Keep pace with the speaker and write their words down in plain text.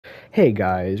Hey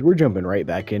guys, we're jumping right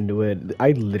back into it.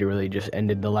 I literally just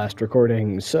ended the last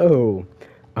recording, so,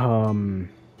 um,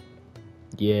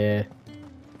 yeah,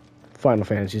 Final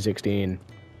Fantasy XVI,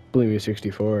 Bluey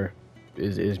 64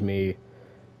 is me.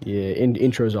 Yeah,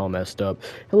 intro's all messed up.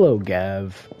 Hello,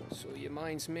 Gav. So your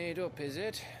mind's made up, is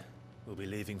it? We'll be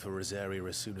leaving for Rosaria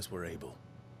as soon as we're able.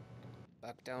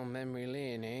 Back down memory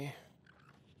lane, eh?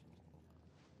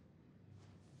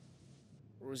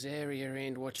 Rosaria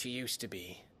ain't what she used to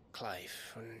be,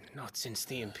 Clive. Not since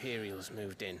the Imperials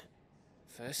moved in.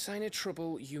 First sign of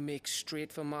trouble, you make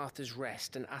straight for Martha's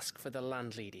Rest and ask for the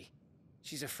landlady.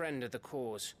 She's a friend of the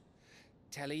cause.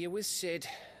 Tell her you was Sid,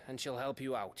 and she'll help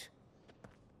you out.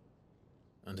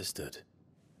 Understood.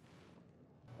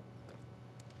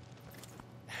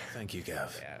 Thank you,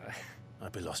 Gav. Yeah,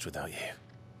 I'd be lost without you.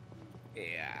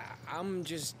 yeah, I'm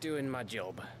just doing my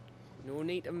job. No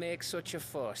need to make such a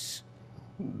fuss.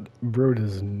 Bro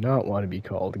does not want to be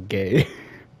called gay.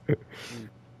 You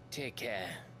take care,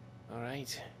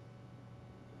 alright?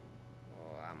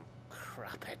 Oh, I'm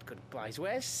crap at goodbyes.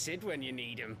 Where's Sid when you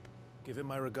need him? Give him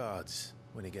my regards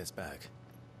when he gets back.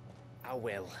 I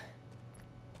will.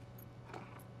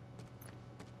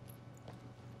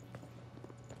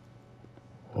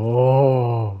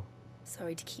 Oh.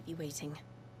 Sorry to keep you waiting.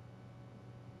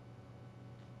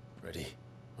 Ready,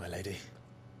 my lady?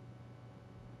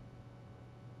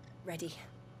 Ready.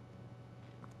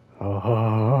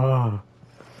 Oh.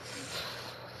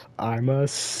 I'm a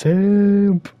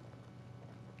simp.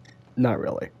 Not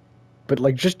really, but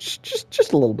like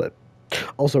just a little bit.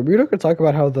 Also, we're not gonna talk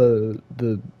about how the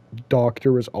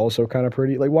doctor was also kind of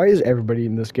pretty. Like, why is everybody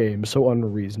in this game so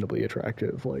unreasonably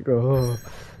attractive? Like, oh,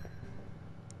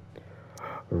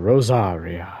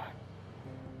 Rosaria.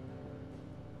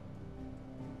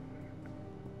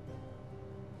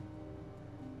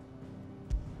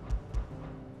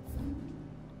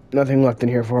 Nothing left in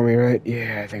here for me, right?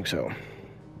 Yeah, I think so.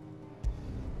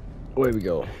 Away we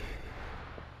go.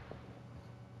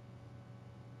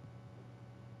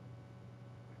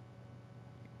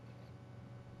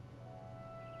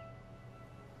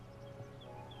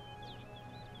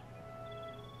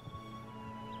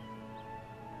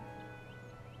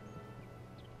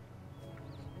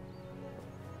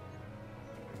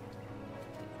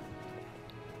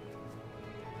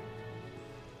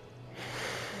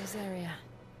 Rosaria.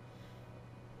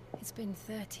 It's been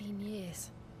 13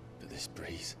 years. But this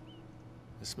breeze,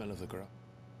 the smell of the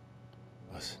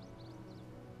grass,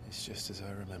 it's just as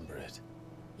I remember it.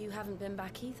 You haven't been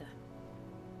back either.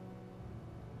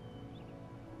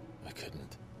 I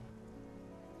couldn't.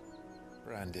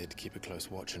 Bran did keep a close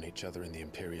watch on each other in the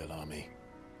Imperial Army.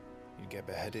 You'd get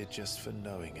beheaded just for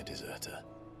knowing a deserter.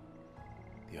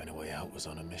 The only way out was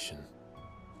on a mission.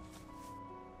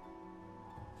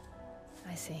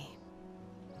 I see.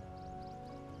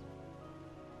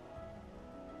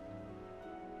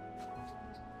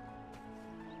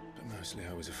 But mostly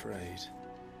I was afraid.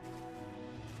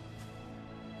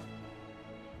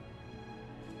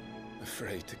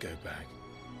 Afraid to go back.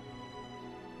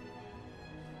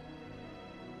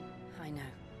 I know.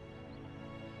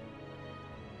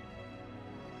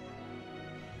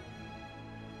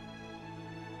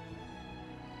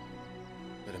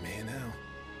 But I'm here now.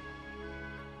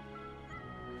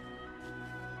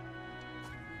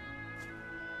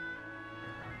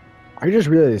 I just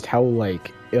realized how,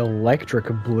 like, electric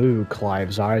blue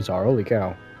Clive's eyes are. Holy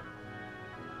cow.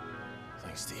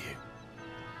 Thanks to you.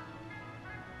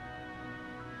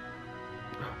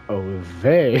 Oh,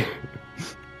 they.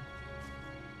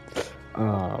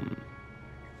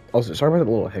 Also, sorry about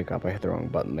that little hiccup. I hit the wrong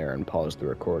button there and paused the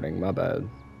recording. My bad.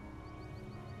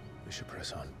 We should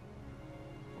press on.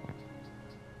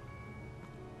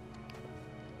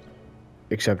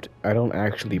 Except, I don't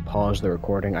actually pause the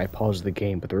recording. I pause the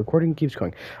game, but the recording keeps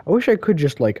going. I wish I could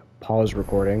just, like, pause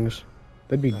recordings.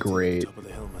 That'd be That great. The top of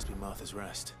the hill must be Martha's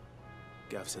Rest.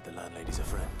 Gav said the landlady's a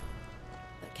friend.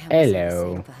 But can we say the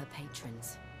Hello. same for her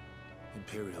patrons?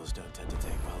 Imperials don't tend to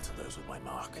take well to those with my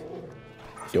mark.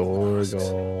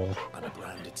 Dorgo. I'm a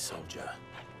branded soldier,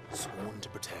 sworn to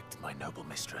protect my noble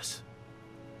mistress.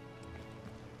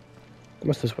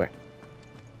 What's this way?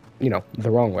 You know,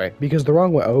 the wrong way. Because the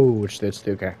wrong way... Oh, it's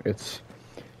okay.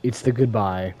 It's the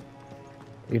goodbye.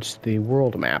 It's the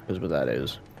world map is what that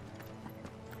is.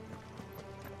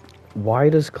 Why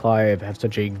does Clive have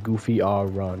such a goofy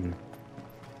run?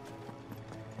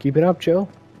 Keep it up, Joe.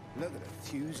 Look at the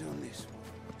fuse on this one.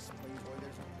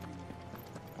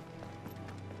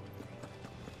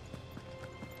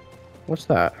 What's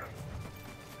that?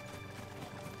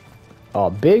 Oh,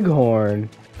 bighorn.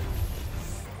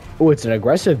 Oh, it's an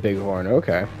aggressive bighorn.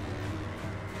 Okay.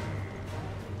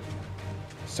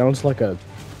 Sounds like a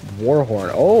war horn.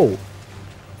 Oh!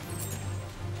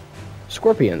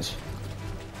 Scorpions.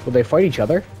 Will they fight each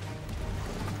other?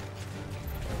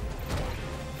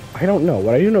 I don't know.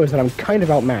 What I do know is that I'm kind of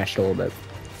outmatched a little bit.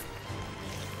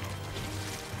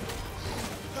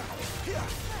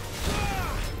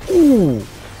 Ooh!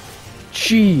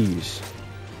 Jeez!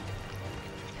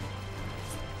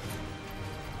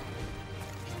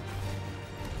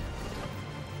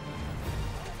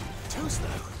 Too slow.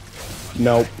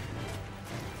 Nope.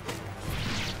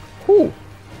 Whew!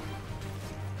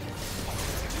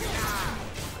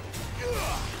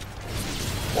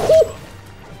 Whew!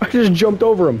 I just jumped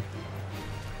over him.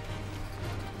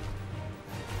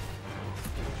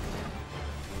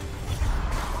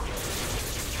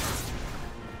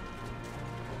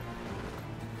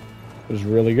 It was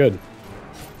really good.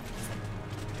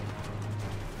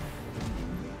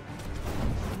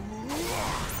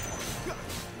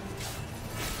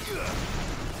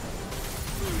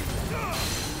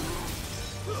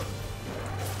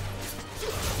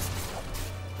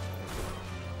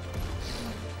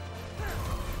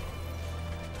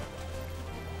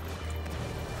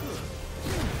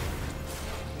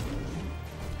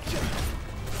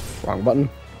 Wrong button.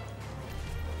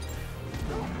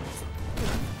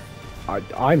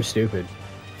 I'm stupid.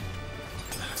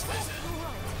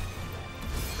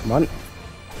 Come on.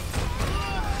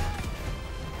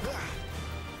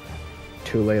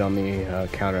 Too late on the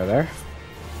counter there.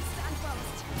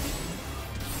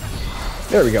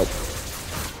 There we go.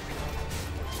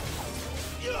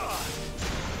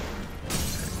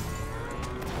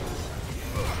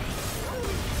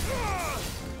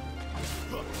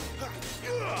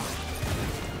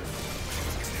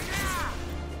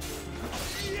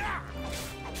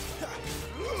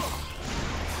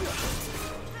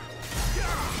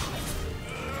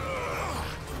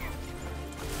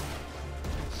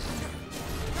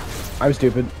 I'm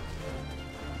stupid.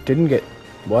 Didn't get...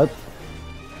 What?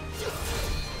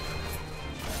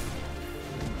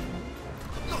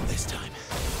 Not this time.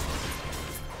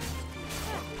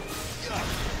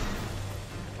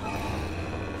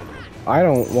 I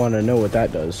don't want to know what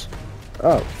that does.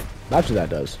 Oh, that's what that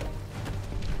does.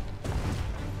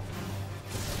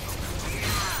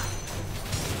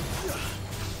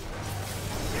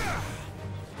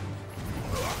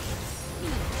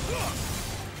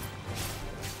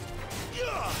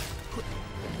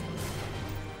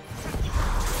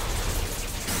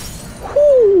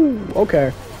 Whew,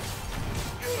 okay.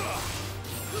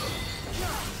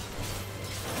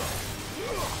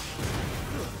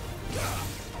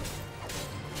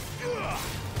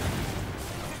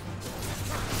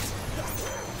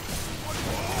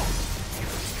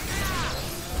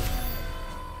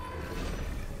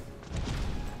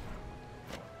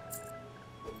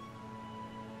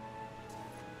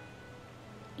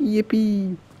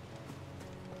 Yippee.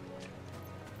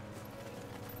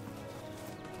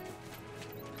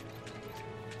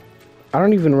 I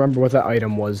don't even remember what that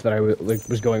item was that I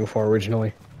was going for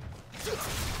originally.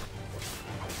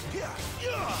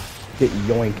 Get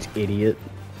yoinked, idiot.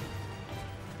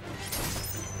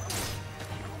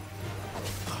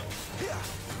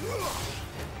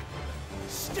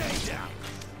 Stay down.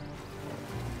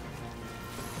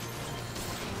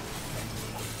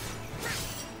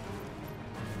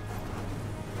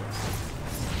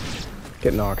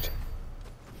 Get knocked.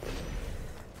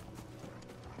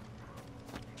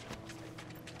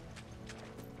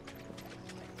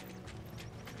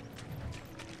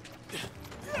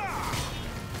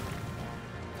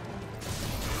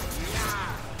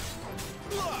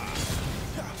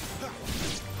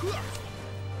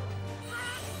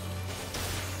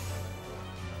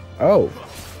 Oh.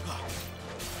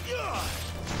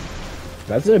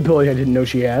 That's an ability I didn't know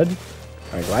she had.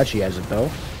 I'm glad she has it though.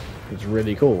 It's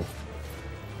really cool.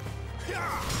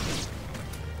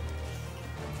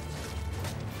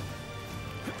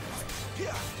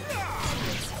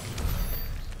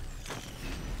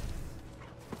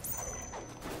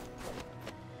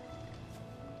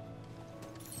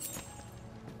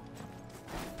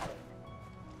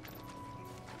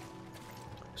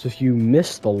 So if you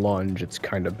miss the lunge, it's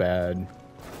kind of bad.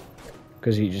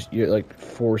 Because you're like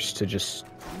forced to just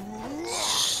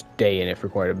stay in it for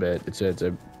quite a bit. It's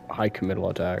a high committal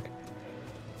attack.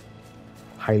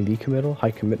 Highly committal?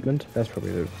 High commitment? That's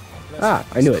probably the... Ah,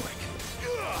 I knew it.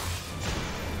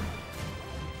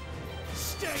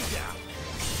 Stay down.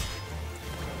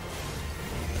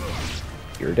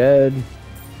 You're dead.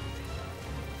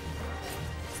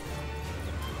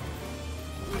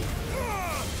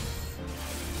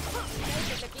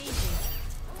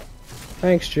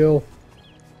 Thanks, Jill.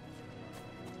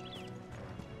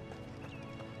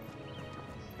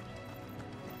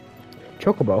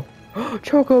 Chocobo.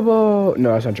 Chocobo!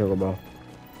 No, that's not Chocobo.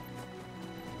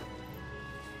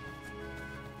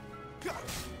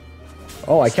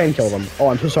 Oh, I can kill them. Oh,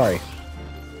 I'm so sorry.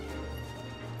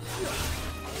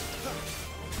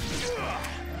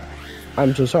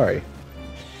 I'm so sorry.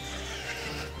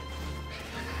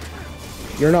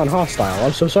 You're not hostile.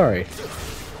 I'm so sorry.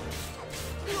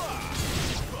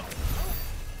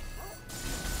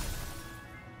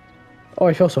 Oh,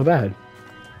 I feel so bad.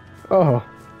 Oh.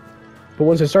 But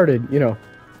once it started, you know,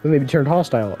 then they turned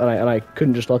hostile, and I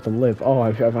couldn't just let them live. Oh,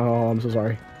 I'm so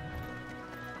sorry.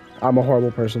 I'm a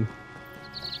horrible person.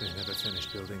 They never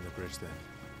finished building the bridge then.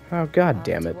 Oh, god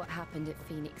damn After it. what happened at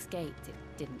Phoenix Gate, it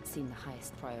didn't seem the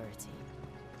highest priority.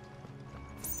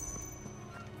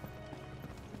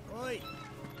 Oi!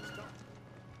 Stop.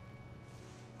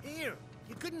 Here,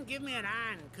 you couldn't give me an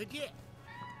hand, could you?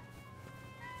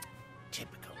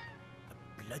 Typical.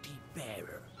 A bloody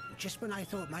bearer. Just when I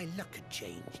thought my luck had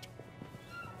changed.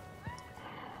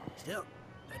 Still,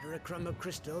 better a crumb of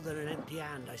crystal than an empty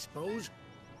hand, I suppose.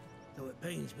 Though it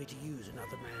pains me to use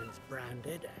another man's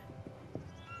branded.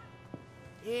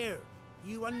 Here,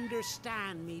 you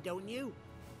understand me, don't you?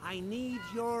 I need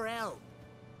your help.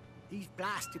 These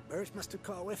blasted birds must have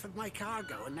caught a whiff of my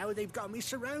cargo, and now they've got me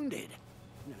surrounded.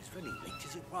 And it was funny late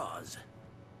as it was.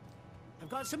 I've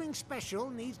got something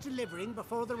special needs delivering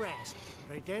before the rest,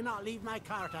 but I dare not leave my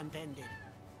cart untended.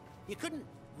 You couldn't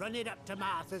run it up to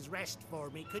Martha's Rest for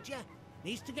me, could you?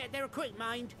 Needs to get there quick,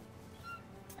 mind.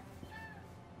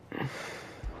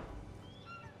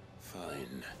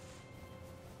 Fine.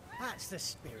 That's the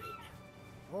spirit.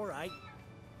 All right.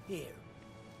 Here.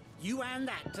 You hand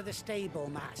that to the stable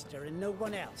master and no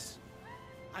one else.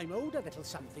 I'm owed a little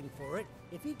something for it.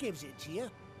 If he gives it to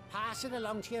you, pass it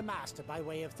along to your master by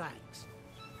way of thanks.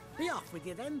 Be off with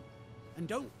you then, and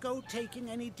don't go taking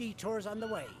any detours on the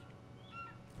way.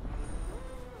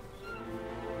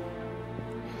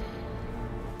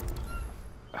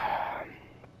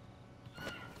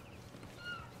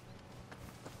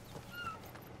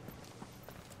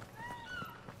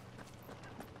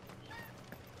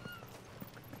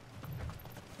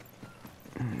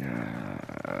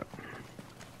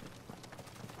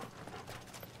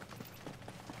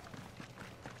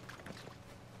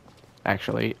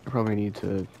 Actually, I probably need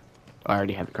to... I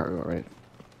already had the cargo, right?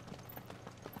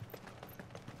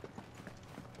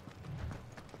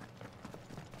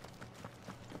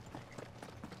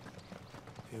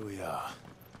 Here we are.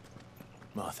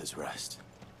 Martha's Rest.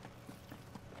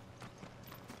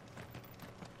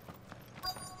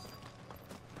 Are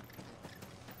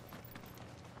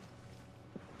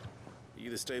you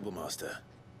the stable master?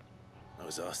 I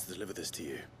was asked to deliver this to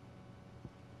you.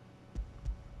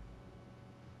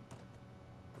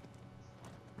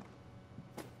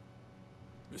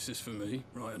 This is for me,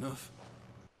 right enough.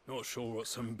 Not sure what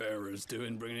some bearer's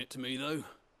doing bringing it to me, though.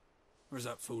 Where's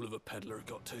that fool of a peddler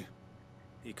got to?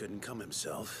 He couldn't come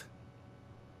himself.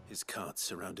 His cart's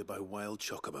surrounded by wild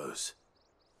chocobos.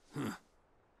 Huh.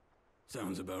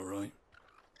 Sounds about right.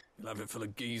 He'll have it full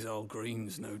of Gizal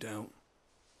greens, no doubt.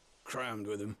 Crammed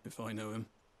with him, if I know him.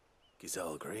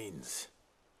 Gizal greens.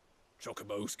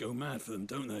 Chocobos go mad for them,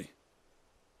 don't they?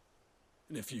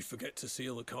 And if you forget to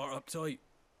seal the cart up tight,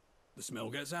 the smell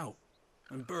gets out,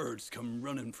 and birds come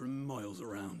running from miles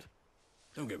around.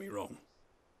 Don't get me wrong.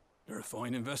 They're a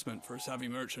fine investment for a savvy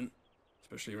merchant,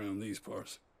 especially around these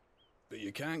parts. But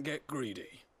you can't get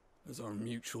greedy, as our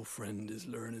mutual friend is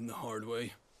learning the hard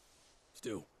way.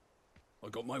 Still, I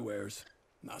got my wares,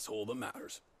 and that's all that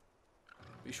matters.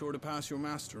 Be sure to pass your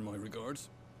master my regards.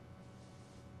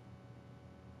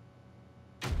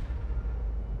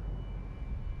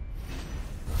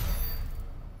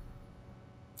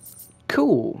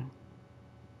 Cool.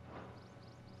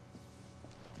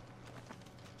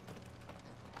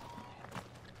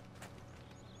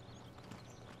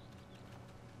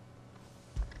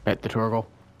 Pet the turtle.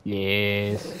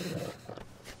 Yes.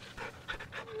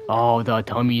 Oh, the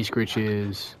tummy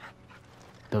scritches.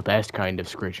 The best kind of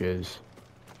scritches.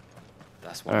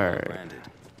 That's one well branded.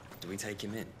 Do we take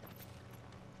him in?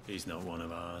 He's not one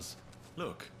of ours.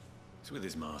 Look, he's with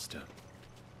his master.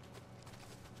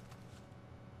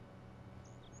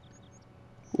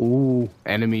 Ooh,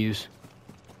 enemies.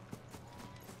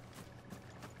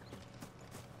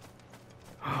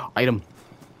 Item.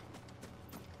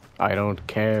 I don't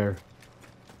care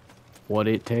what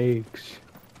it takes.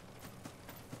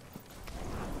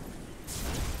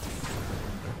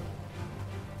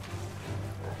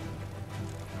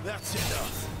 That's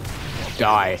enough.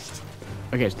 Die.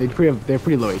 Okay, so they're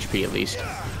pretty low HP at least.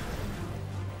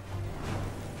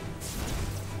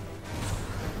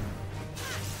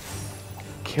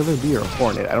 killer bee or a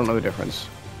hornet? I don't know the difference.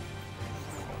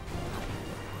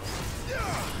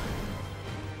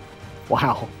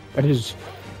 Wow, that is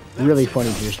really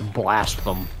funny to just blast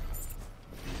them.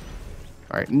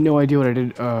 Alright, no idea what I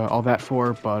did all that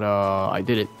for, but I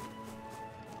did it.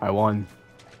 I won.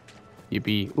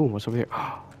 Yippee. Ooh, what's over here?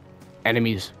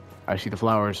 Enemies. I see the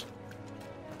flowers.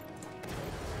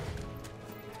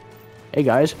 Hey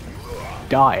guys.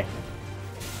 Die.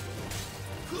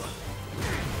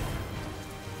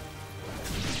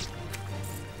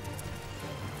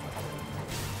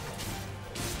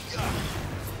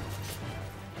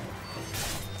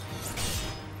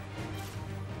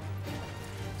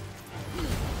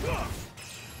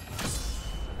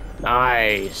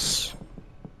 Nice.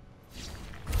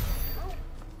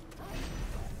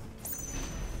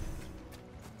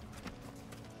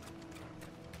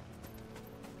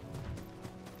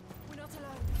 We're not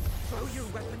alone. Throw your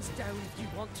weapons down if you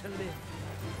want to live.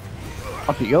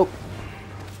 Up you go.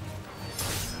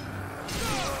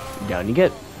 Down you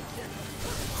get.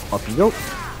 Up you go.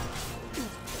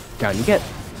 Down you get.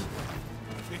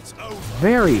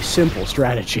 Very simple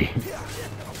strategy.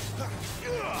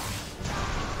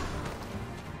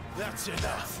 That's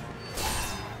enough.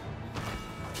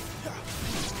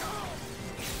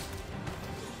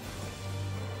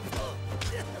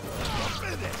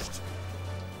 Finished.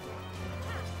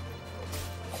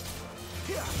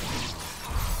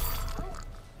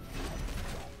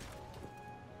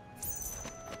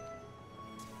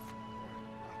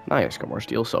 Nice, got more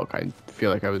steel silk. I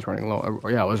feel like I was running low.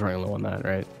 Yeah, I was running low on that,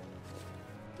 right?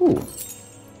 Ooh,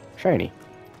 shiny.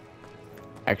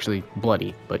 Actually,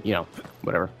 bloody, but you know,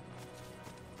 whatever.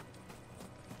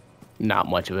 Not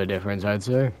much of a difference, I'd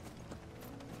say.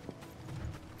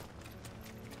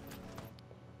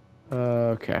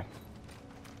 Okay.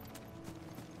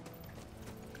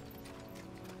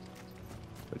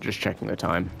 Just checking the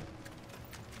time.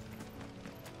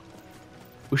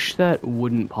 Wish that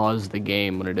wouldn't pause the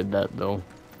game when I did that, though.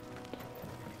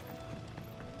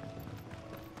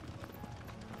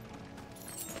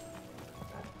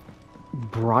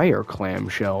 Briar clam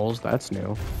shells, that's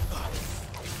new.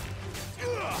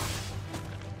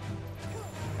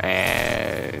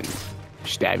 And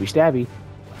stabby stabby.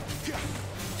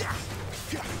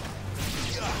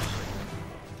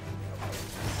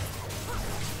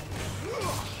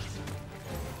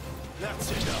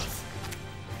 That's enough.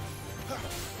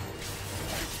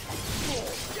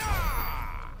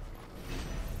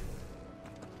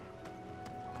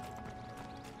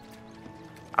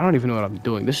 I don't even know what I'm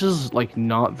doing. This is, like,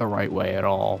 not the right way at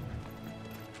all.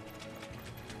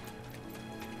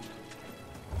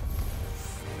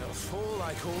 They'll fall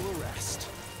like all the rest.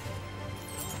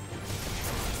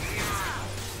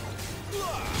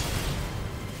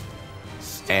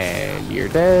 And you're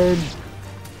dead.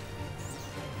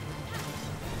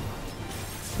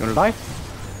 You wanna die?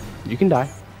 You can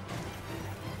die.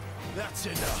 That's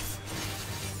enough.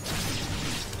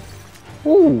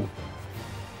 Ooh.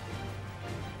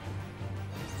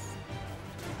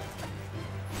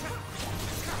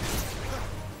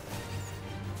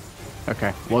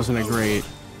 Okay, wasn't a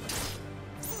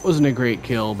great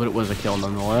kill, but it was a kill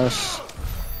nonetheless.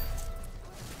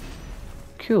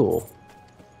 Cool.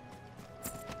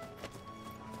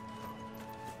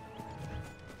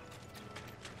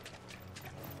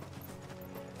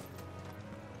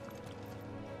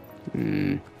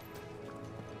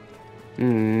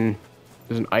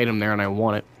 There's an item there and I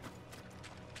want it.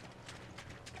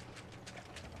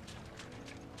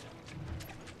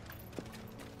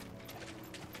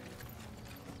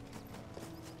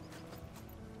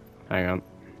 Hang on.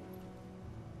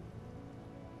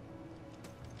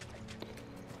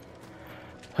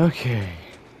 Okay.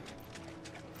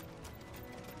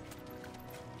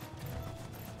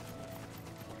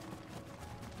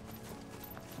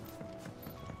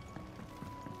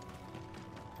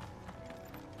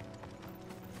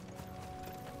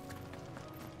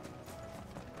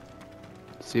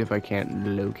 See if I can't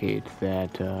locate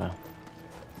that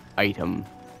item.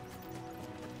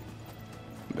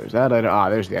 There's that item. Ah,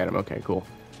 there's the item. Okay, cool.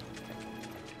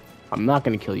 I'm not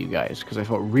gonna kill you guys because I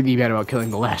felt really bad about killing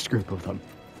the last group of them.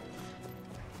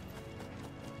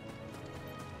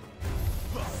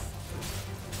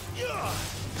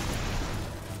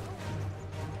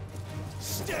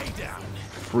 Stay down.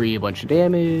 Free a bunch of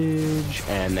damage,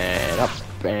 and then up,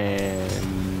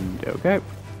 and okay.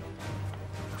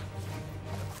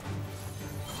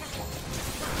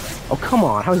 Oh, come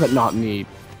on. How is that not in the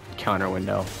counter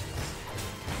window?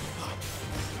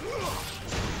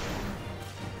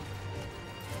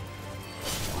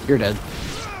 You're dead.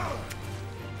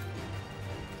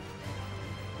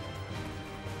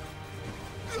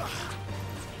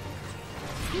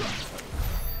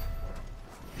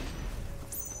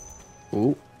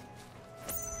 Ooh.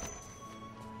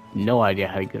 No idea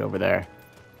how to get over there.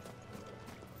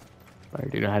 I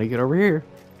do know how to get over here.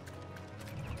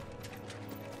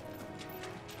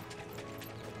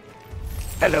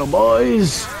 Hello,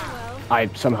 boys! I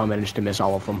somehow managed to miss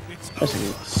all of them.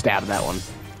 Just stab that one.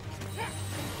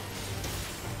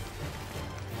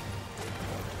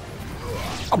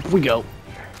 Up we go.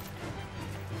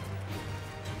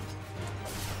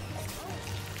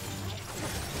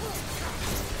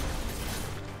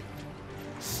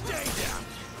 Stay down.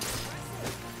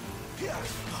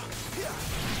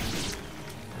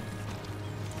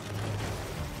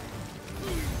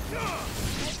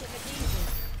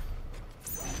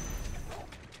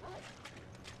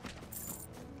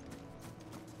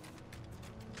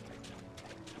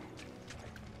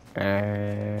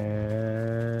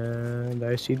 And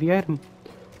I see the item.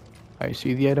 I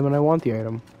see the item and I want the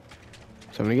item.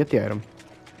 So I'm gonna get the item.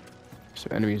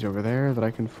 Some enemies over there that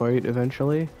I can fight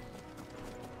eventually.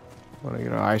 Well, you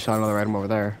know, I saw another item over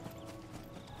there.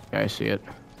 Yeah, I see it.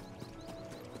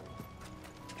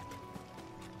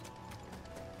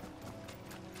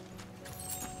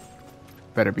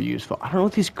 Better be useful. I don't know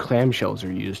what these clamshells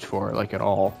are used for, like, at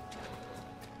all.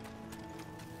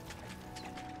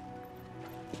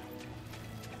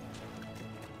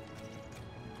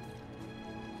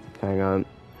 Hang on.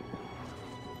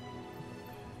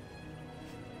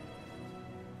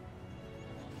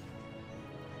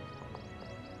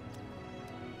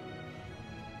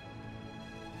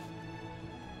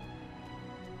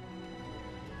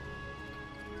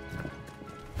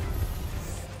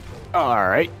 All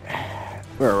right.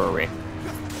 Where were we?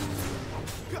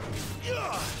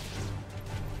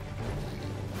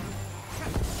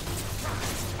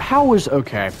 How was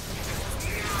okay?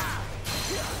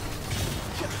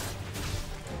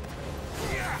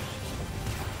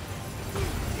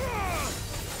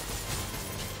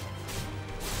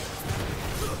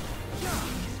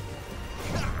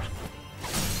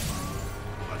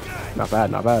 Not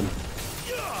bad, not bad.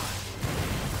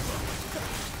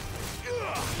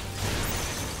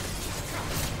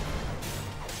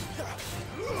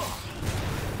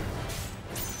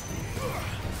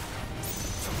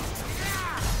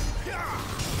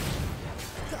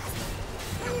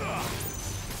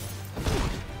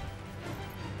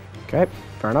 Okay,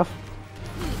 fair enough.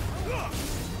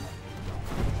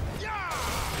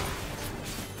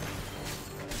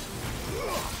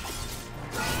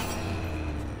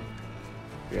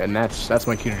 Yeah, and that's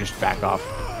my cue to just back off.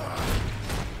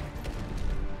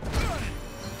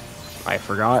 I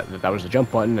forgot that was the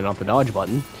jump button and not the dodge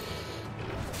button.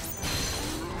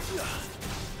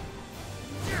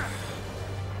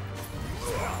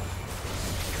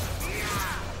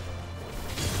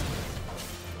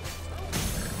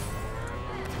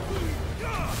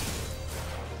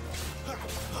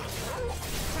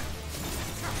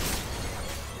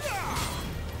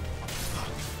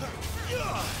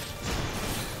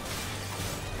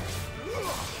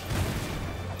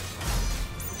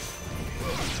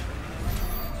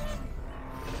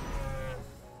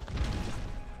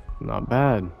 Not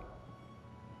bad.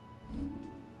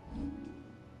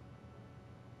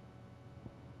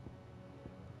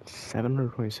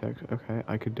 $726. Okay,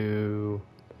 I could do.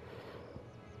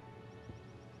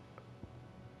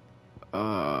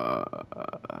 I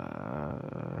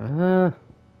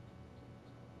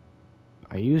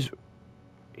use.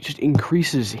 It just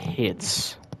increases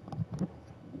hits.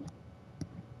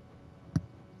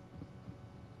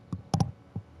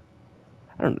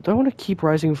 I don't know. Do I want to keep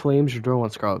Rising Flames or do I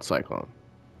want Scarlet Cyclone?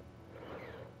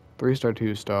 3-star,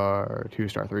 2-star,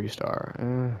 2-star, 3-star.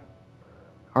 I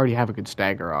already have a good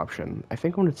stagger option. I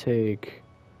think I'm going to take...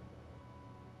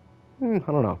 I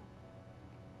don't know.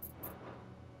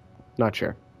 Not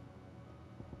sure.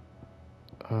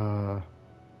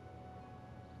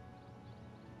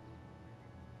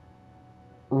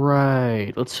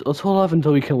 Right. Let's hold off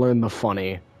until we can learn the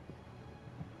funny.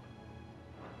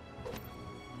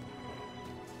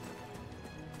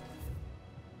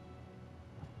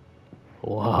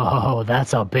 Whoa,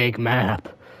 that's a big map.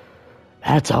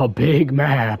 That's a big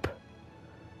map.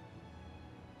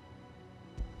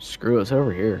 Screw us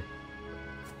over here.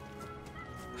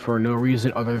 For no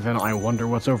reason other than I wonder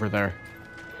what's over there.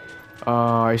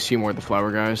 I see more of the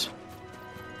flower guys.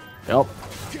 Yep.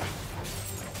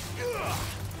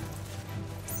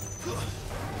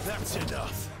 That's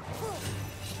enough.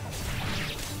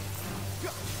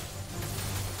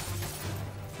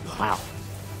 Wow.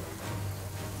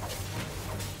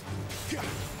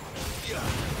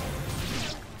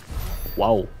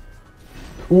 Wow.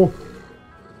 Ooh.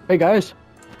 Hey guys.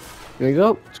 Here we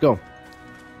go. Let's go.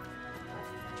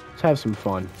 Let's have some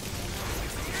fun.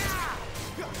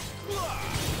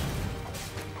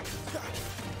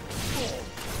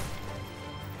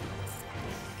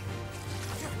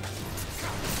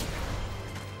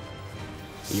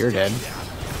 You're dead.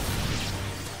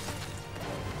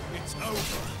 It's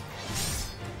over.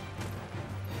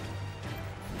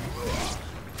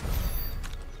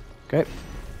 Okay.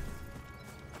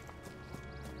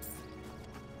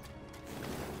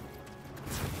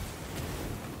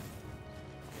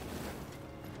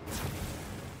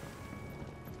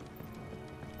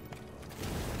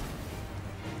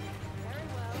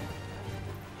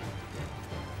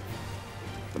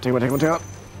 Take one out.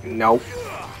 Nope.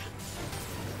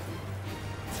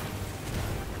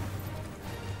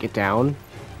 Get down.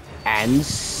 And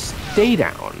stay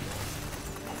down.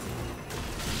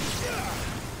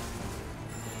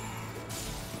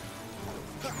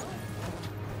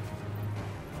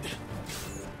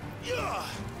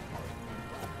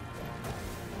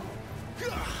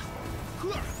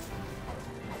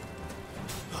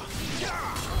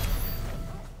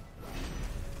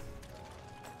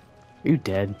 Are you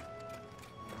dead?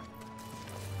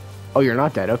 Oh, you're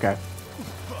not dead. Okay.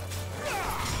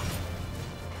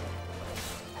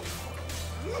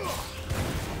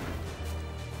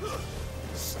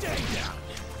 Stay down.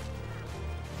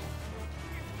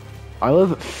 I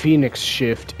love Phoenix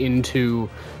shift into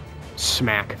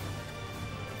smack.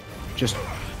 Just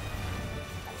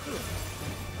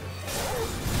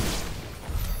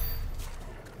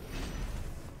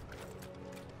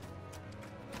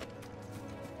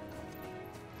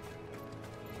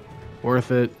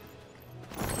worth it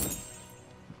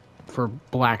for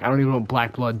black. I don't even know what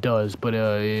black blood does, but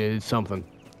it's something.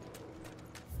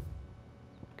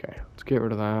 Okay, let's get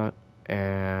rid of that.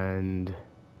 And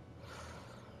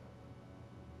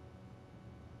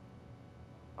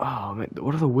oh man,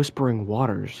 what are the Whispering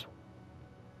Waters?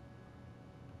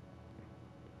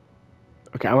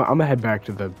 Okay, I'm gonna head back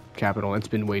to the capital. It's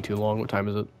been way too long. What time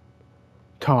is it?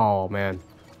 Oh man,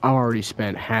 I've already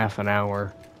spent half an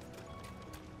hour.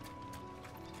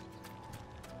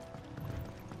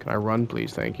 Can I run,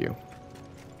 please? Thank you.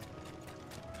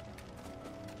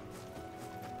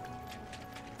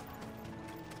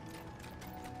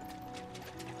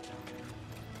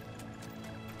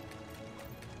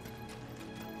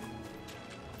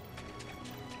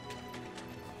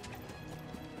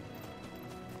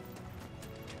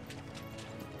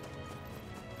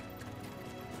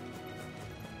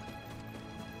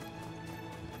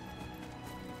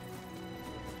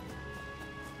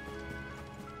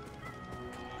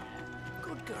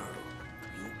 Good girl.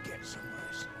 You get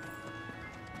somewhere soon.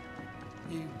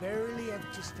 You barely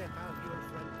have to step out your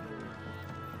front door.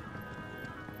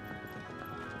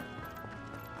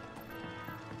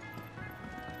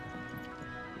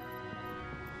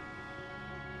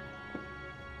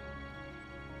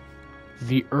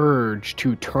 The urge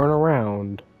to turn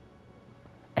around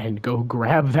and go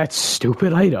grab that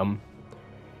stupid item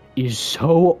is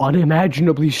so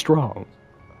unimaginably strong.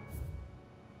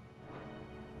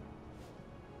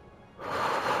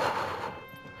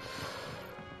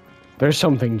 There's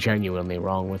something genuinely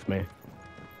wrong with me.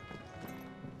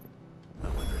 I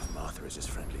wonder if Martha is as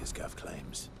friendly as Gav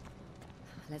claims.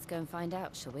 Let's go and find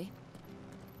out, shall we?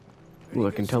 Ooh,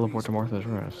 I can teleport to Martha's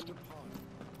Rest.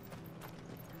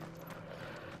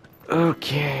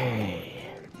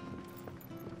 Okay.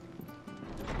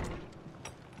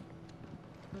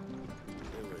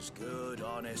 It was good,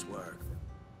 honest work.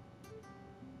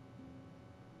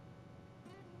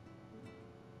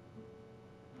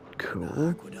 Cool.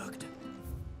 Aqueduct.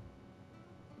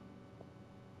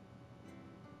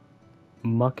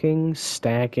 Mucking,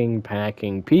 stacking,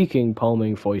 packing, peeking,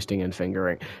 palming, foisting, and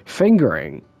fingering.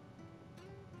 Fingering?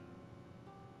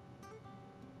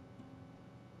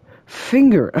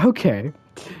 Okay.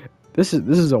 This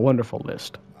is a wonderful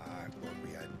list.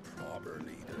 We had proper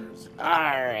leaders.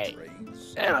 Alright.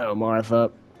 Hello,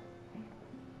 Martha.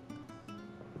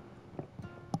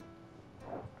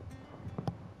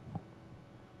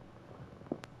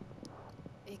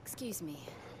 Excuse me.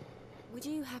 Would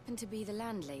you happen to be the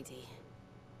landlady?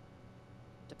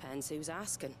 Depends who's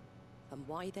asking, and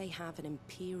why they have an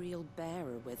Imperial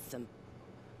bearer with them.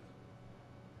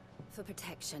 For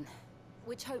protection,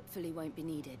 which hopefully won't be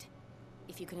needed.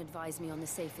 If you can advise me on the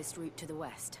safest route to the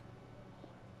west.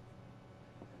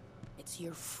 It's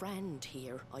your friend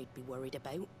here I'd be worried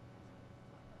about.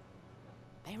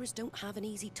 Bearers don't have an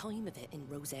easy time of it in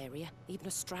Rosaria. Even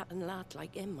a Stratton lad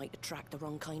like him might attract the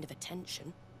wrong kind of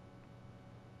attention.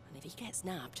 And if he gets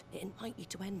nabbed, it ain't likely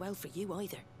to end well for you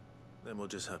either. Then we'll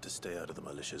just have to stay out of the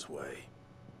malicious way.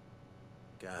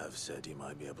 Gav said he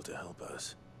might be able to help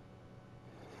us.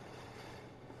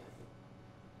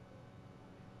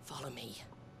 Follow me.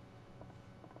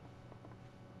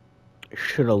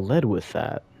 Should have led with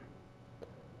that.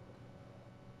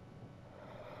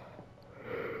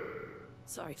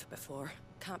 Sorry for before.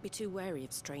 Can't be too wary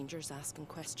of strangers asking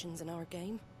questions in our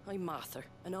game. I'm Martha,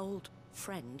 an old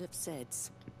friend of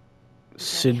Sid's.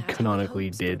 Sid canonically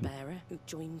did. Who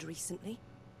joined recently.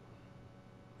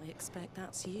 I expect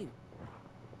that's you.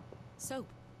 So,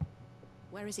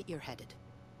 where is it you're headed?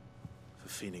 For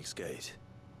Phoenix Gate.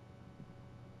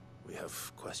 We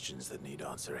have questions that need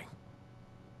answering.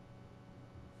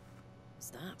 Is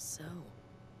that so?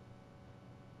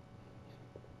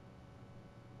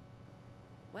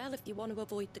 Well, if you want to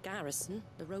avoid the garrison,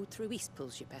 the road through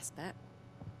Eastpool's your best bet.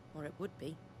 Or it would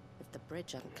be, if the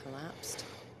bridge hadn't collapsed.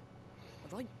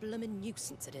 A right bloomin'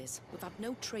 nuisance it is. We've had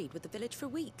no trade with the village for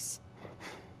weeks.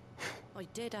 I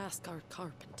did ask our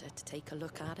carpenter to take a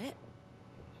look at it.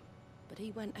 But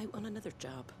he went out on another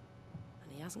job.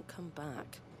 And he hasn't come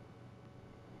back.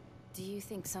 Do you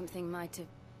think something might have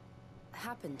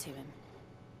happened to him?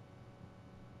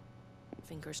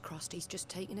 Fingers crossed he's just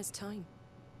taking his time.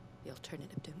 The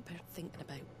alternative don't bear thinking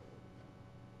about.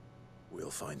 We'll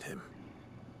find him.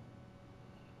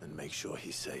 And make sure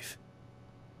he's safe.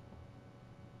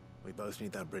 We both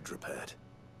need that bridge repaired.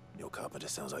 Your carpenter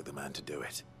sounds like the man to do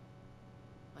it.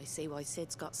 I see why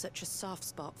Sid's got such a soft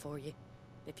spot for you.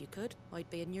 If you could, I'd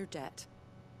be in your debt.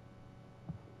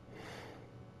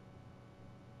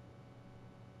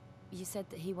 You said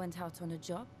that he went out on a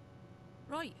job?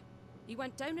 Right. He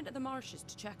went down into the marshes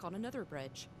to check on another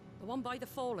bridge. The one by the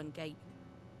Fallen Gate.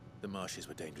 The marshes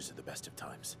were dangerous at the best of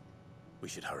times. We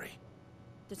should hurry.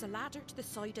 There's a ladder to the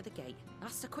side of the gate.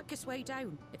 That's the quickest way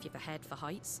down, if you've a head for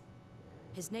heights.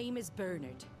 His name is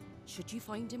Bernard. Should you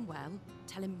find him well,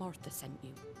 tell him Martha sent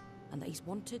you. And that he's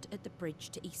wanted at the bridge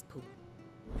to Eastpool.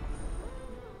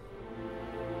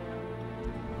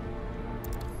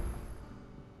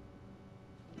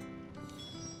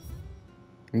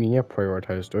 I mean, yeah,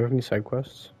 prioritize. Do I have any side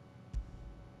quests?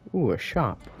 Ooh, a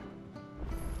shop.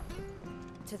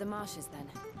 To the marshes, then.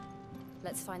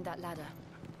 Let's find that ladder.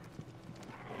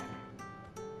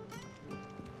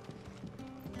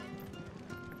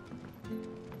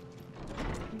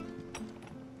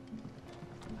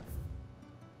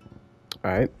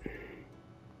 Alright.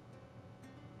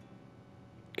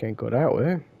 Can't go that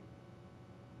way.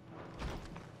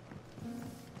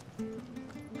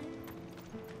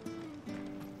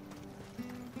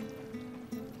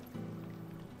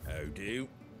 How do?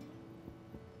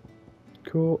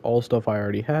 Cool. All stuff I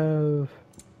already have.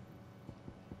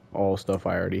 All stuff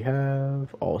I already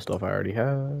have. All stuff I already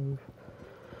have.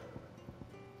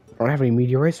 I don't have any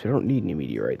meteorites, but I don't need any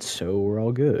meteorites, so we're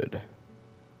all good.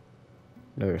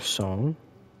 Another song.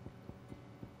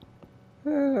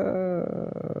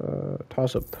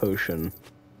 Toss a potion.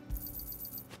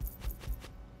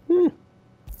 I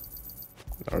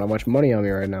don't have much money on me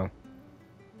right now.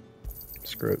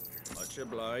 Screw it. Much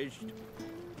obliged.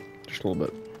 Just a little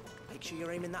bit. Make sure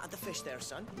you're aiming that at the fish there,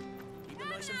 son. Keep them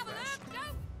nice and fresh.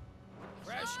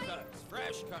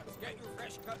 Fresh cuts. Get your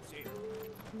fresh cuts here.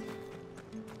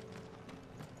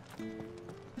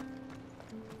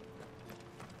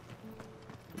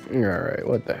 Alright,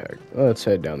 what the heck? Let's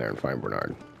head down there and find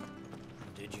Bernard.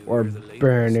 Did you Or hear the latest?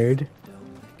 Bernard.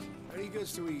 Very good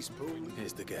to Eastpool.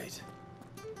 Here's the gate.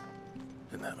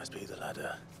 And that must be the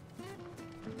ladder.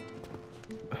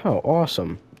 Oh,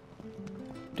 awesome.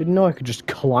 Didn't know I could just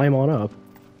climb on up.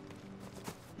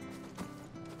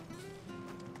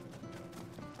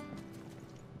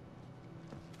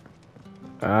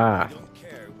 Ah. I don't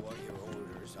care what your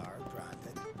orders are,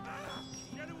 Brandon.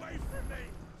 Get away from me!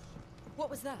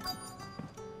 What was that?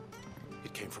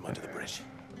 It came from under the bridge.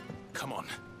 Come on.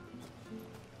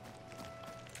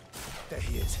 There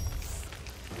he is.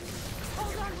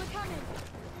 Hold on, we're coming!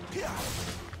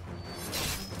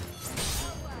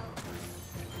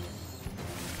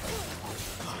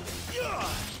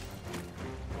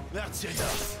 That's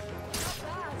enough.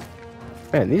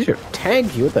 Man, these are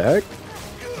tanky. What the heck?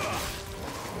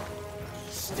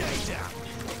 Stay down.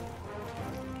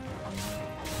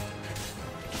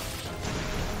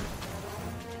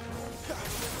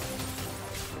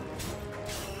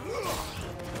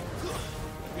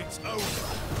 It's over.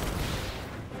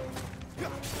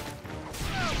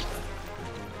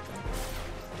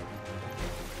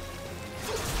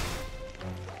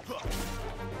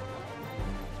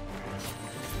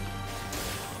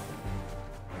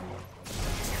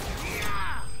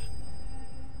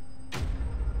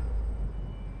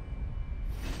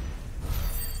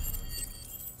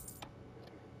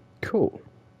 Cool.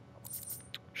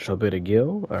 Just a bit of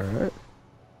gill. Alright.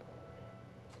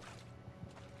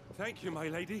 Thank you, my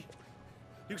lady.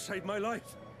 You saved my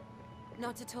life.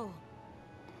 Not at all.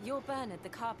 You're Bernard the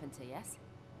carpenter, yes?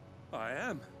 I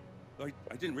am.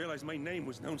 I didn't realize my name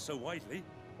was known so widely.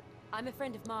 I'm a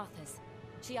friend of Martha's.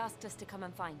 She asked us to come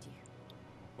and find you.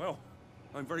 Well,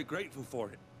 I'm very grateful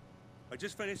for it. I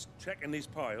just finished checking these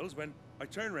piles when I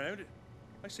turn around.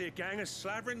 I see a gang of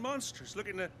slavering monsters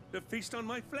looking to feast on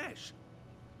my flesh.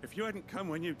 If you hadn't come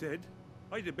when you did,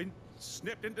 I'd have been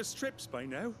snipped into strips by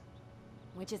now.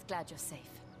 We're just glad you're safe.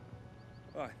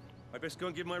 I best go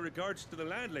and give my regards to the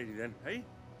landlady then, hey?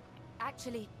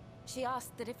 Actually, she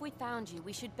asked that if we found you,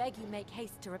 we should beg you make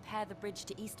haste to repair the bridge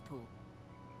to Eastpool.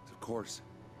 Of course.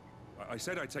 I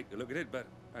said I'd take a look at it, but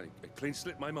it clean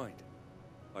slipped my mind.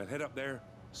 I'll head up there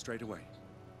straight away.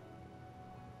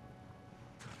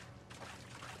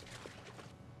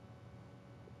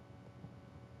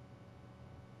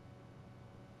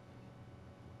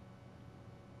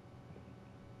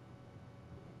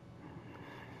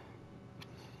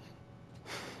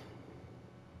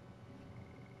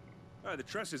 The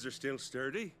trusses are still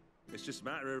sturdy. It's just a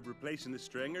matter of replacing the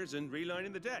stringers and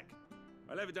relining the deck.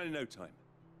 I'll have it done in no time.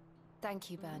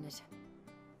 Thank you, Bernard.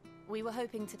 We were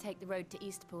hoping to take the road to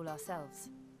Eastpool ourselves.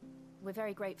 We're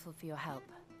very grateful for your help.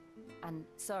 And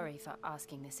sorry for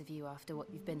asking this of you after what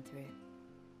you've been through.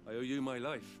 I owe you my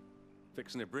life.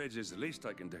 Fixing a bridge is the least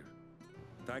I can do.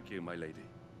 Thank you, my lady.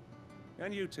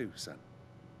 And you too, son.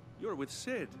 You're with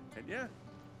Sid, ain't ya?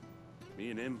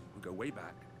 Me and him will go way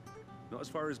back. Not as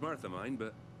far as Martha, mind,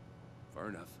 but far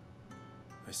enough.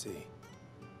 I see.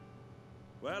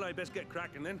 Well, I best get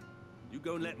cracking then. You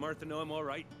go and let Martha know I'm all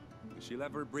right. She'll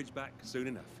have her bridge back soon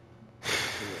enough.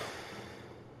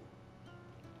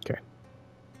 Okay.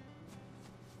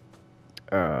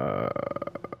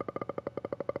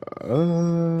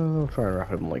 I'll try and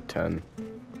wrap it in like 10.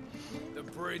 The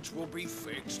bridge will be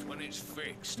fixed when it's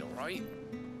fixed, all right?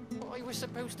 I was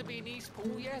supposed to be in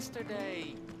Eastpool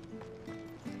yesterday.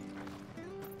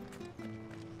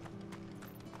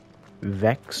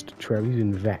 Vexed. Trevor's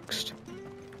been vexed.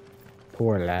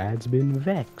 Poor lad's been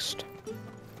vexed.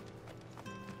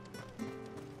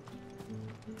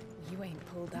 You ain't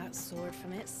pulled that sword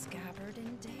from its scabbard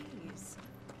in days.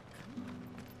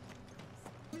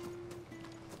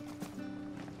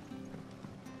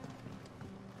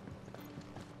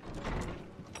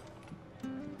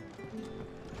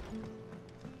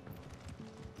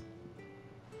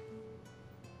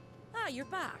 Ah, you're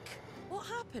back. What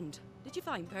happened? Did you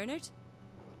find Bernard?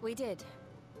 We did.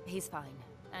 He's fine.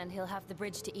 And he'll have the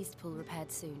bridge to Eastpool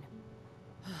repaired soon.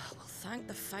 Well, thank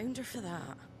the Founder for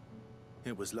that.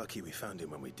 It was lucky we found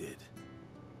him when we did.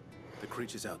 The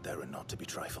creatures out there are not to be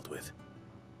trifled with.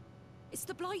 It's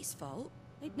the Blight's fault.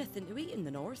 They'd nothing to eat in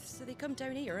the north, so they come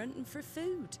down here hunting for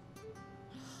food.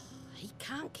 He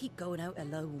can't keep going out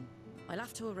alone. I'll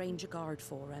have to arrange a guard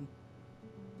for him.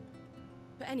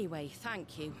 But anyway,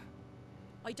 thank you.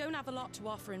 I don't have a lot to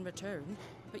offer in return,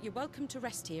 but you're welcome to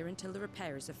rest here until the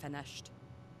repairs are finished.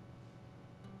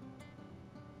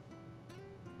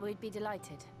 We'd be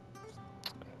delighted.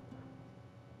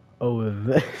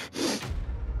 Oh,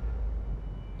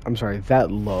 I'm sorry,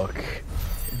 that look.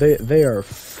 They are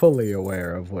fully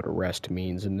aware of what rest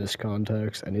means in this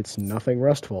context, and it's nothing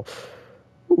restful.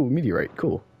 Ooh, meteorite,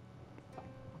 cool.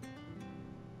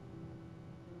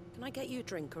 Can I get you a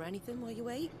drink or anything while you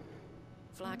wait?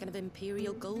 Flagon of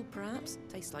Imperial Gold, perhaps?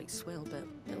 Tastes like swill, but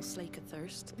it'll slake a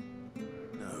thirst.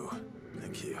 No,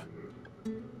 thank you.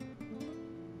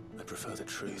 I prefer the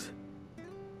truth.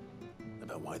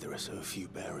 About why there are so few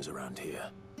bearers around here.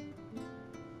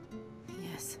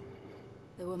 Yes.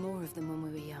 There were more of them when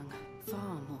we were young.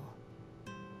 Far more.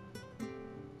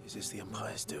 Is this the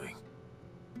Empire's doing?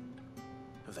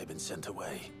 Have they been sent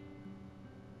away?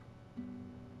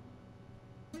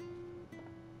 They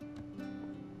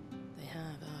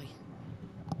have,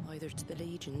 aye. Either to the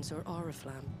Legions or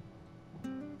Oriflamme.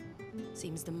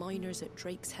 Seems the miners at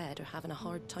Drake's Head are having a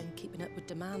hard time keeping up with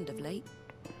demand of late,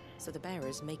 so the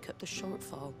bearers make up the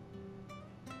shortfall.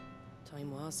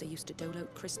 Time was they used to dole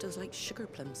out crystals like sugar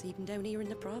plums even down here in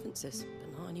the provinces,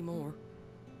 but not anymore.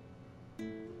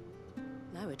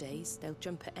 Nowadays, they'll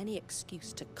jump at any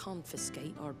excuse to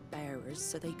confiscate our bearers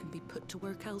so they can be put to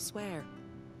work elsewhere.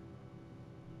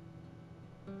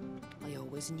 I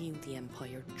always knew the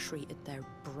Empire treated their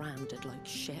branded like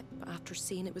shit, but after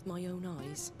seeing it with my own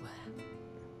eyes, well...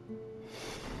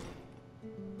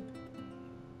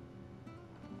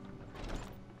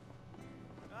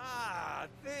 Ah,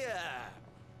 there!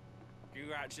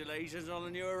 Congratulations on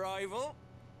the new arrival.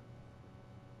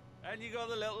 And you got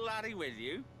the little laddie with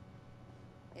you?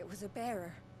 It was a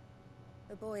bearer.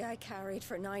 The boy I carried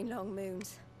for 9 long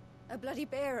moons. A bloody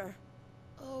bearer.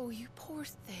 Oh, you poor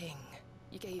thing.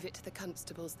 You gave it to the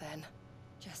constables then?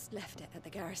 Just left it at the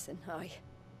garrison, aye.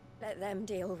 Let them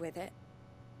deal with it.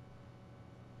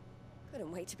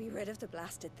 Couldn't wait to be rid of the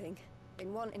blasted thing.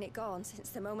 Been wanting it gone since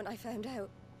the moment I found out.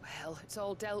 Well, it's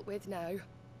all dealt with now.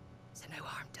 So no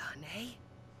harm done, eh?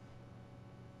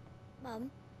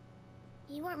 Mum,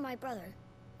 he weren't my brother,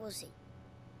 was he?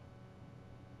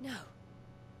 No.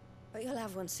 But you'll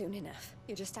have one soon enough.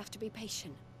 You just have to be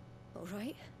patient. All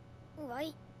right? All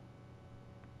right.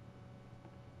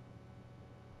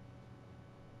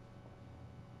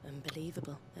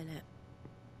 Unbelievable, innit?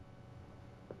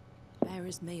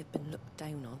 Bearers may have been looked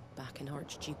down on back in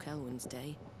Archduke Elwin's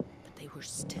day, but they were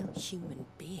still human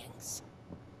beings.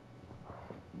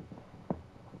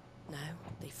 Now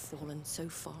they've fallen so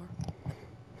far,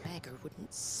 a beggar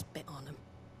wouldn't spit on them.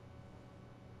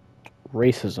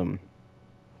 Racism.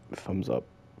 Thumbs up.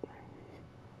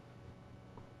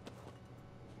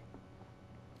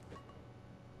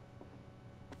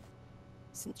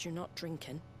 Since you're not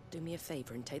drinking, do me a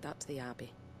favor and take that to the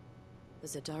Abbey.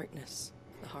 There's a darkness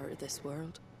at the heart of this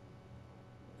world,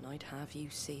 and I'd have you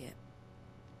see it.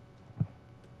 I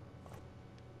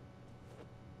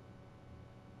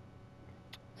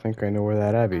think I know where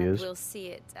that abbey And is. we'll see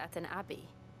it at an abbey.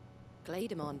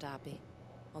 Glaidemont Abbey,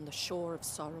 on the shore of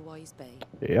Sorrowise Bay.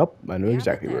 Yep, I know The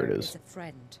exactly abbot where it there is. a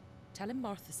friend. Tell him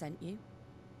Martha sent you,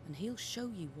 and he'll show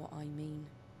you what I mean.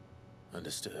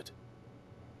 Understood.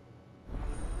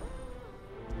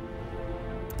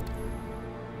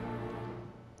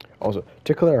 Also,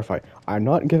 to clarify, I'm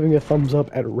not giving a thumbs up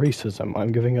at racism.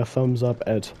 I'm giving a thumbs up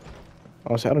at...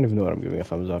 Honestly, I don't even know what I'm giving a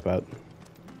thumbs up at.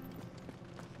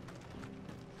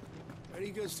 When he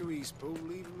goes to Eastpool,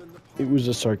 leave him in the It was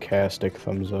a sarcastic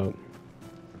thumbs up.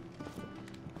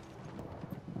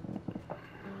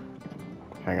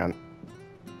 Hang on.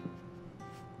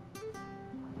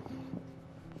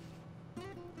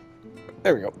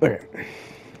 There we go. Okay.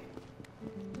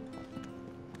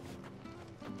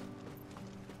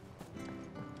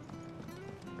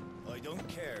 I don't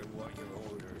care what your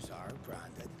orders are,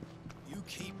 Brandon. You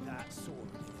keep that sword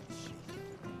in its sheath.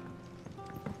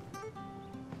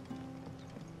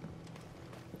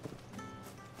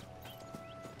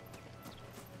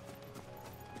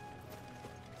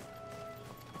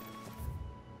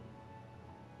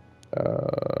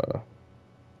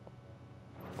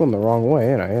 Going the wrong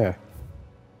way, ain't I? Yeah.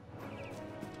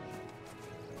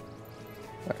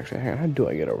 Actually, hang on. How do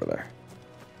I get over there?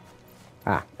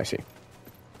 Ah, I see.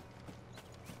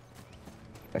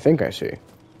 I think I see.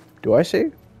 Do I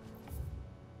see?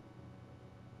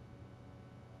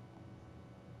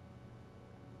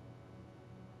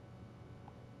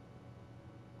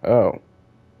 Oh.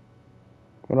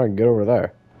 How do I get over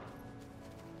there?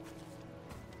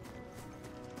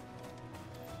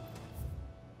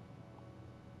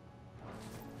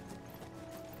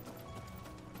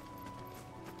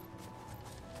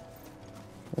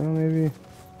 Well,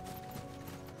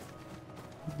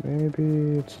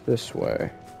 maybe it's this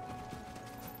way.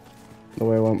 The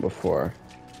way I went before.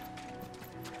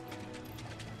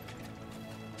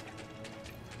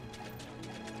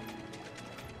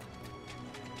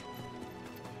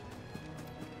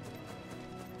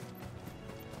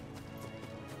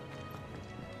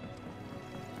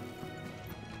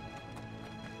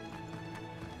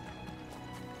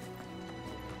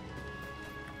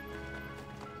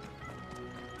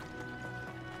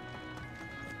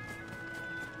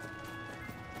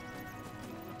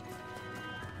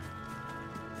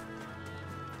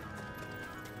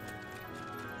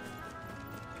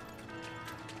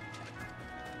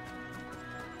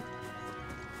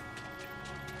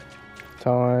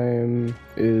 Time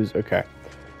is okay.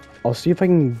 I'll see if I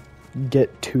can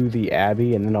get to the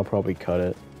Abbey and then I'll probably cut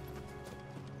it.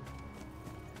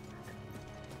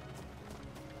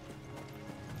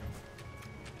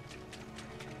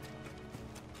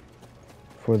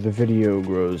 For the video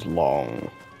grows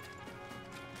long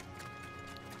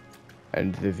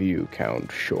and the view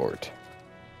count short.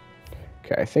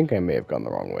 Okay, I think I may have gone the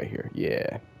wrong way here.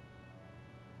 Yeah.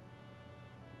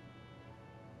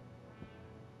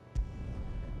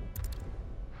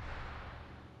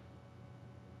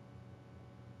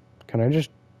 Can I just...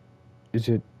 Is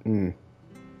it...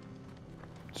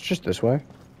 It's just this way.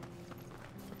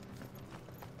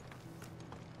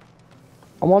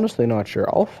 I'm honestly not sure.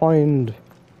 I'll find...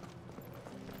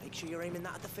 Make sure you're aiming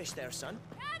that at the fish there, son.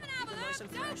 Keep them nice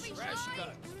and fresh.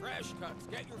 Fresh cuts.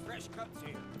 Get your fresh cuts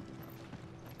here.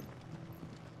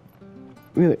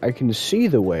 Really, I can see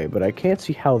the way, but I can't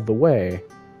see how the way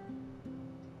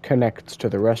connects to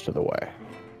the rest of the way.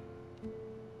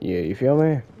 Yeah, you feel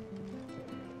me?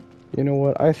 You know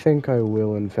what? I think I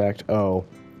will, in fact... Oh.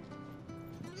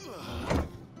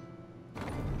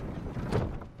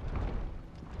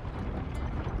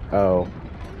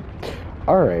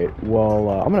 Alright, well,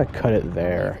 I'm gonna cut it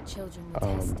there. The children were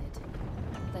tested.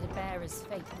 That a bearer's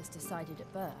fate was decided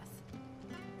at birth.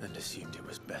 And assumed it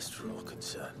was best for all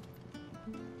concerned.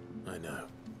 I know.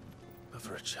 But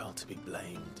for a child to be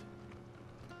blamed,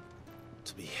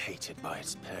 to be hated by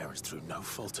its parents through no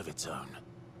fault of its own.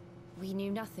 We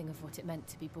knew nothing of what it meant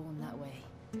to be born that way,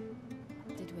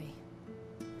 did we?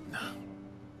 No.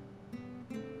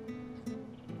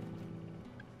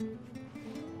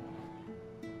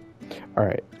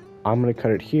 Alright, I'm gonna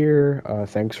cut it here.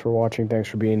 Thanks for watching, thanks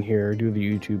for being here. Do the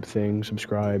YouTube thing,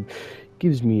 subscribe.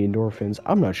 Gives me endorphins.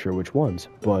 I'm not sure which ones,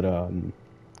 but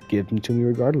give them to me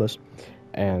regardless.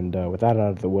 And with that out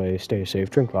of the way, stay safe,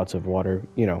 drink lots of water.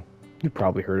 You know, you've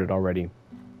probably heard it already.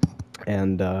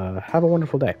 And have a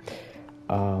wonderful day.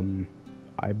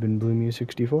 I've been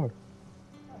BlueMew64.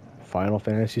 Final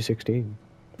Fantasy XVI.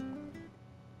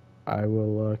 I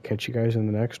will catch you guys in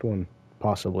the next one.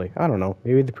 Possibly. I don't know.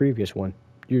 Maybe the previous one.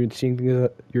 You're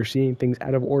seeing things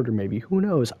out of order, maybe. Who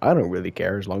knows? I don't really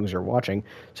care as long as you're watching.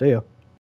 See ya.